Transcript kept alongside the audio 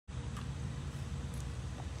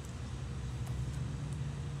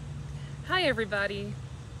Hi everybody.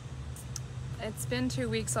 It's been 2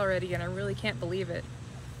 weeks already and I really can't believe it.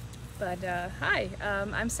 But hi,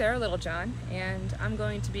 I'm Sarah Littlejohn and I'm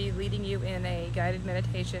going to be leading you in a guided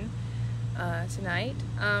meditation tonight.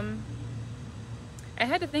 I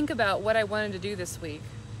had to think about what I wanted to do this week,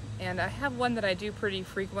 and I have one that I do pretty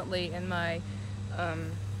frequently in my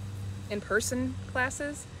in-person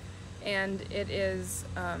classes, and it's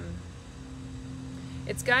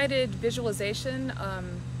guided visualization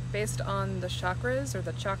based on the chakras or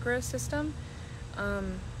the chakra system,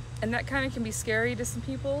 and that kind of can be scary to some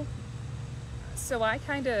people. So I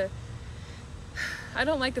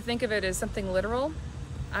don't like to think of it as something literal.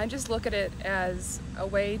 I just look at it as a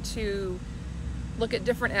way to look at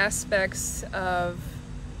different aspects of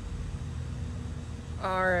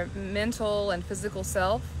our mental and physical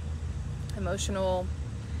self, emotional,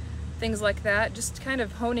 things like that, just kind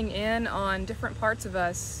of honing in on different parts of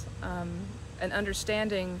us, and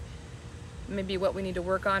understanding maybe what we need to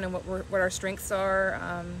work on and what our strengths are,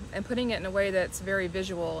 and putting it in a way that's very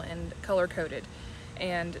visual and color-coded.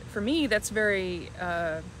 And for me, that's very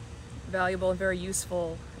valuable and very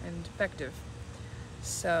useful and effective.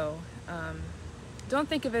 So don't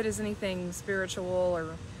think of it as anything spiritual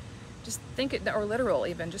or or literal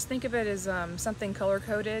even. Just think of it as something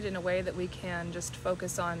color-coded in a way that we can just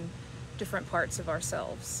focus on different parts of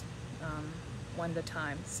ourselves one at a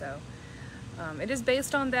time. So it is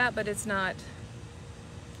based on that, but it's not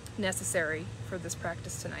necessary for this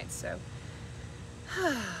practice tonight. So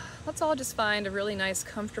let's all just find a really nice,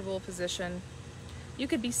 comfortable position. You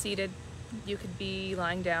could be seated, you could be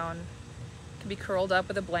lying down, you could be curled up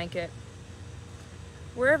with a blanket.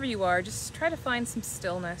 Wherever you are, just try to find some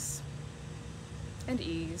stillness and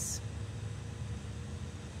ease.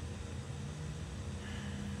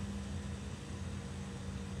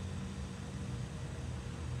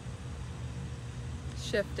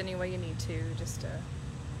 Shift any way you need to, just to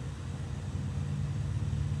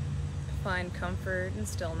find comfort and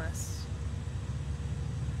stillness.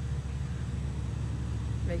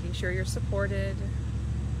 Making sure you're supported.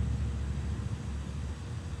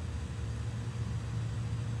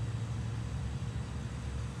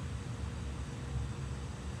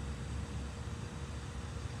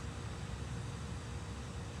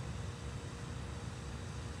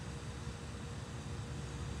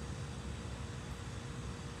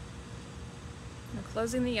 Now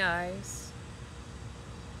closing the eyes.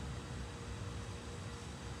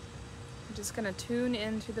 I'm just going to tune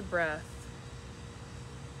into the breath.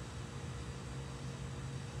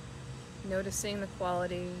 Noticing the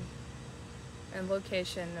quality and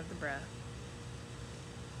location of the breath.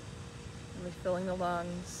 And refilling the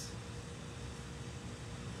lungs.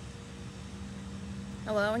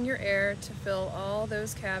 Allowing your air to fill all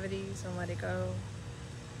those cavities and let it go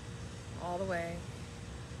all the way.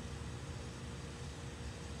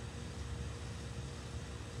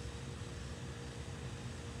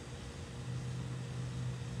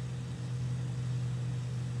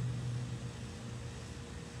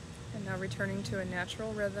 And now returning to a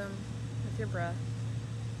natural rhythm with your breath.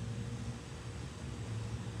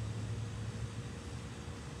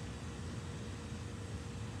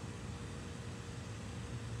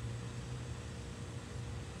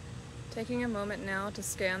 Taking a moment now to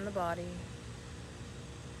scan the body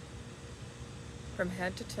from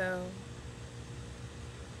head to toe,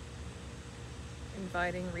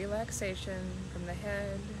 inviting relaxation from the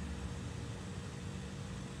head,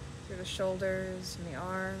 through the shoulders and the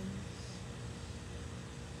arms,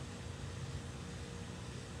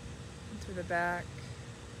 and through the back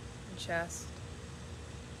and chest,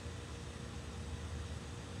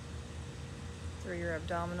 through your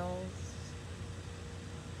abdominals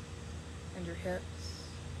and your hips,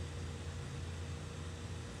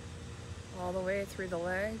 all the way through the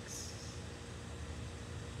legs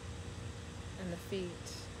and the feet,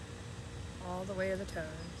 all the way to the toes,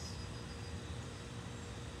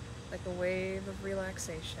 like a wave of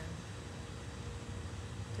relaxation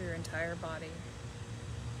through your entire body.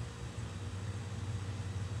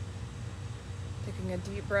 Taking a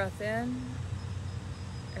deep breath in,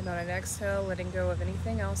 and on an exhale, letting go of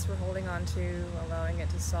anything else we're holding on to, allowing it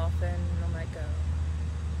to soften and let go.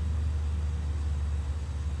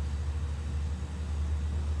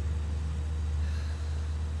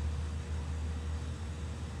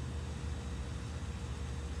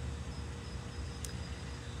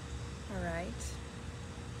 All right.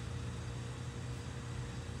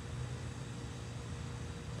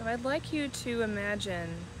 So I'd like you to imagine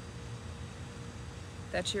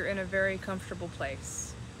that you're in a very comfortable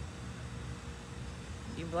place.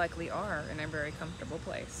 You likely are in a very comfortable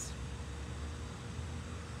place.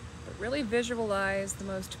 But really visualize the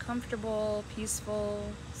most comfortable, peaceful,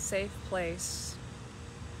 safe place.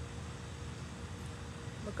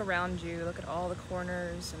 Look around you, look at all the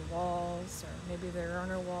corners and walls, or maybe there are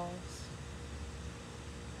no walls.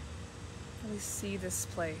 Really see this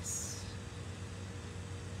place.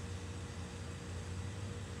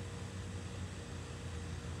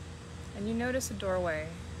 And you notice a doorway.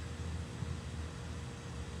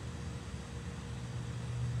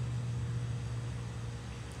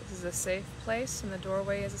 This is a safe place, and the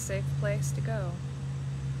doorway is a safe place to go.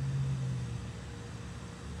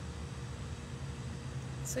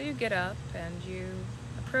 So you get up and you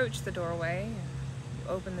approach the doorway, and you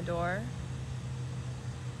open the door,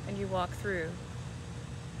 and you walk through.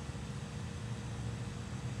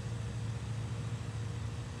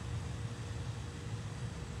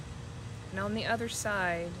 And on the other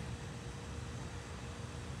side,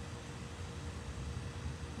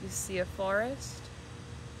 you see a forest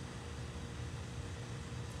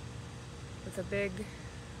with a big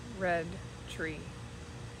red tree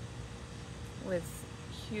with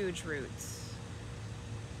huge roots,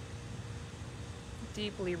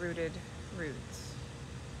 deeply rooted roots,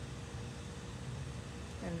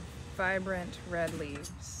 and vibrant red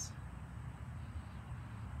leaves.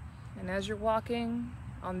 And as you're walking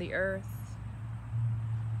on the earth,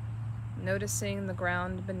 noticing the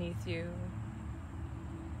ground beneath you,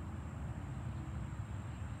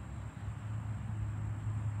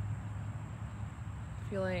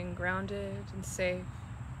 feeling grounded and safe,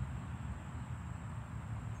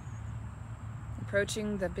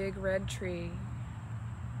 approaching the big red tree,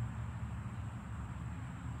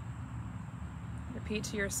 repeat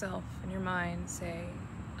to yourself in your mind, say,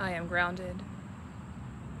 I am grounded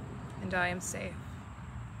and I am safe.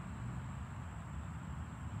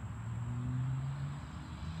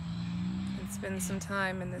 And spend some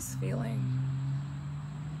time in this feeling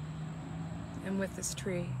and with this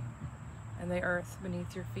tree and the earth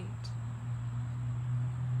beneath your feet.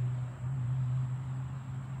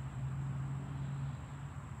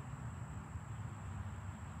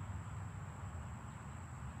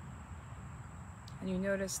 And you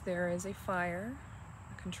notice there is a fire,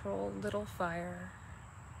 a controlled little fire,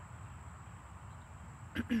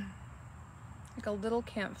 like a little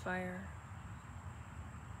campfire.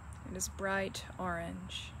 It is bright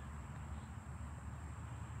orange.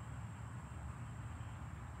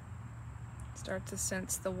 Start to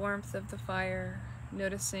sense the warmth of the fire,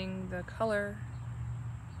 noticing the color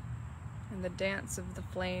and the dance of the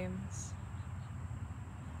flames.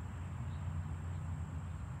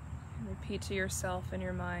 And repeat to yourself in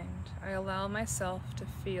your mind, I allow myself to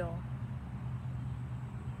feel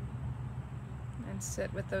and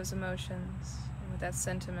sit with those emotions and with that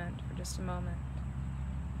sentiment for just a moment.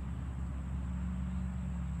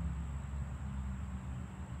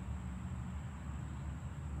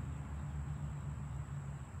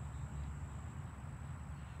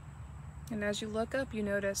 And as you look up, you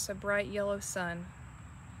notice a bright yellow sun.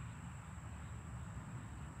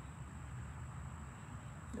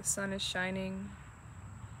 The sun is shining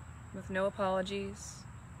with no apologies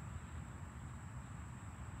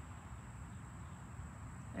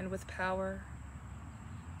and with power.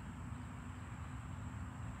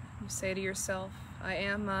 You say to yourself, I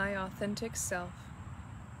am my authentic self.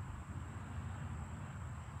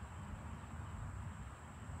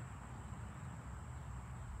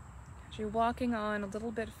 As you're walking on a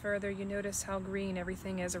little bit further, you notice how green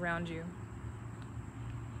everything is around you.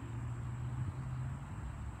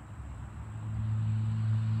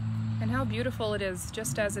 And how beautiful it is,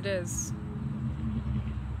 just as it is.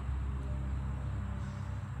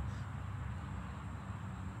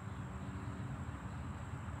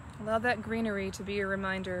 Allow that greenery to be a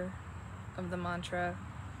reminder of the mantra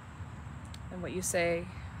and what you say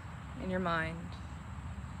in your mind.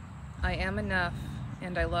 I am enough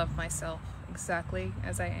and I love myself exactly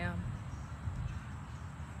as I am.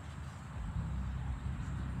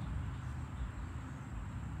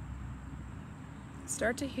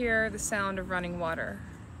 Start to hear the sound of running water,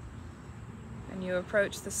 and you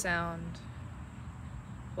approach the sound,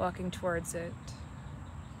 walking towards it.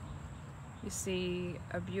 You see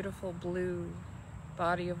a beautiful blue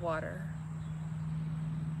body of water.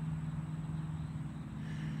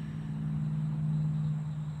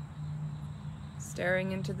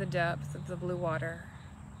 Staring into the depth of the blue water,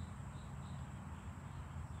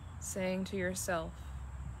 saying to yourself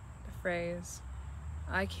the phrase,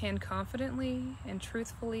 I can confidently and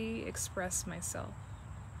truthfully express myself.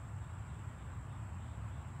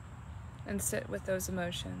 And sit with those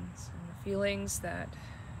emotions and the feelings that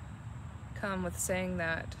come with saying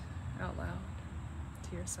that out loud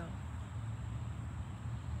to yourself.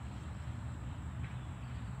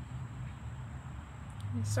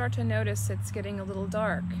 You start to notice it's getting a little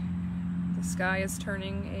dark. The sky is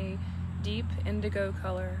turning a deep indigo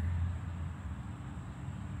color.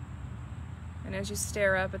 And as you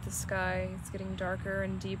stare up at the sky, it's getting darker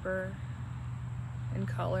and deeper in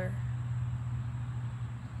color.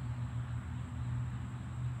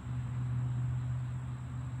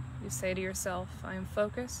 You say to yourself, I am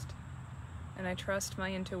focused and I trust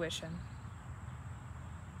my intuition.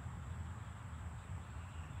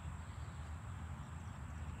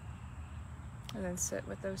 And then sit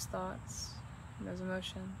with those thoughts and those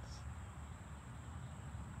emotions.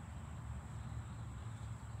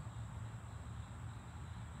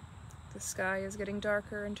 The sky is getting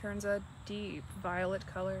darker and turns a deep violet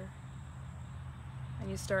color. And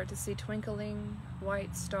you start to see twinkling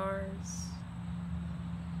white stars.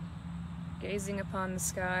 Gazing upon the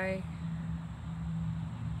sky,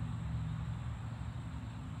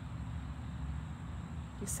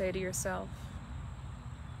 you say to yourself,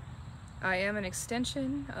 I am an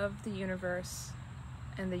extension of the universe,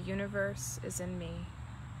 and the universe is in me.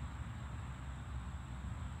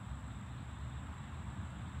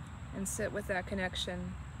 And sit with that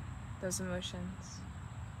connection, those emotions.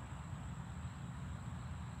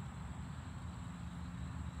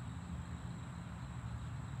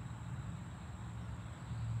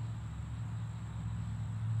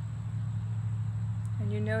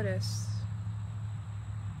 And you notice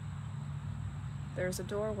there's a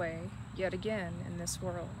doorway yet again in this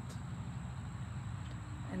world,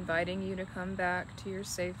 inviting you to come back to your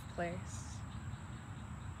safe place.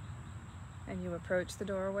 And you approach the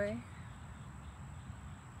doorway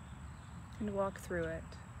and walk through it.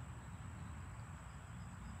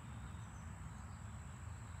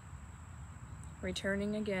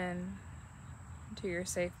 Returning again to your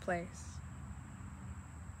safe place.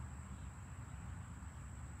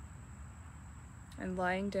 And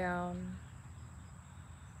lying down,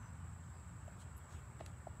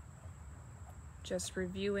 just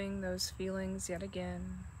reviewing those feelings yet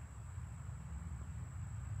again,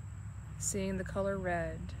 seeing the color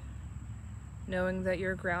red, knowing that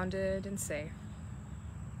you're grounded and safe,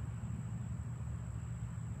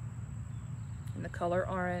 and the color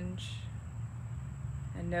orange,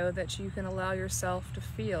 and know that you can allow yourself to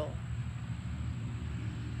feel,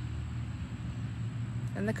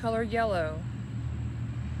 and the color yellow,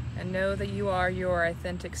 and know that you are your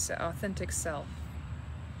authentic self.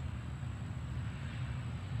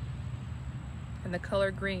 And the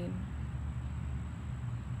color green,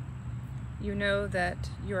 you know that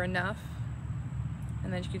you're enough,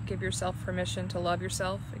 and that you could give yourself permission to love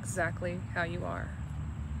yourself exactly how you are.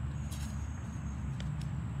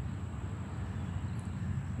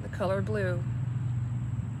 The color blue,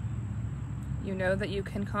 you know that you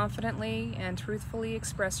can confidently and truthfully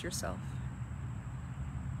express yourself.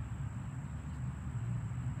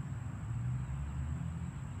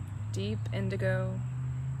 Deep indigo,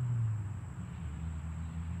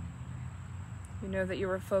 you know that you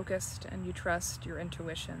are focused and you trust your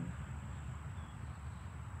intuition.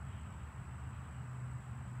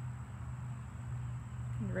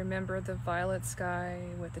 And remember the violet sky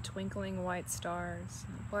with the twinkling white stars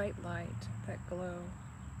and white light that glow.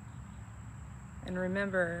 And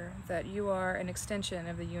remember that you are an extension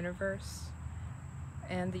of the universe,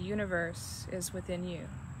 and the universe is within you.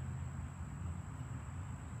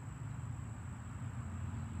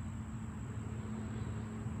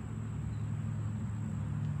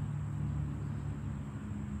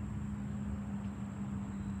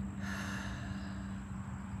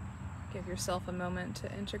 Give yourself a moment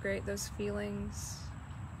to integrate those feelings.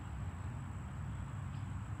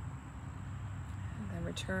 And then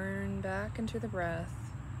return back into the breath.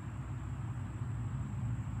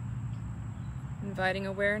 Inviting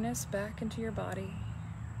awareness back into your body.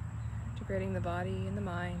 Integrating the body and the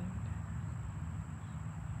mind.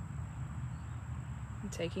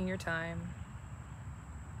 And taking your time.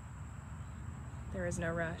 There is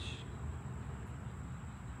no rush.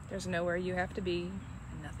 There's nowhere you have to be.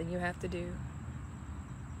 Nothing you have to do.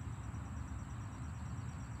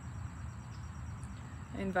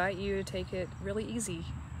 I invite you to take it really easy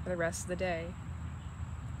for the rest of the day.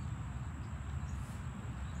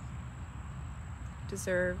 You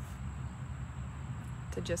deserve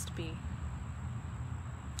to just be,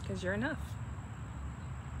 because you're enough,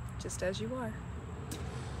 just as you are.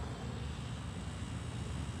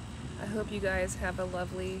 I hope you guys have a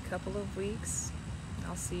lovely couple of weeks.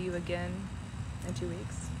 I'll see you again in 2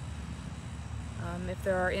 weeks. If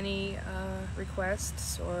there are any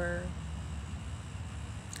requests or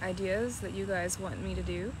ideas that you guys want me to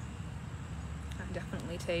do, I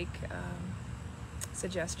definitely take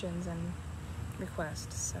suggestions and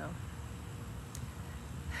requests. So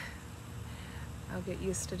I'll get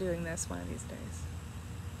used to doing this one of these days.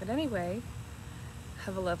 But anyway,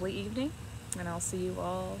 have a lovely evening, and I'll see you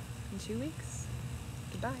all in 2 weeks.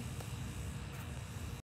 Goodbye.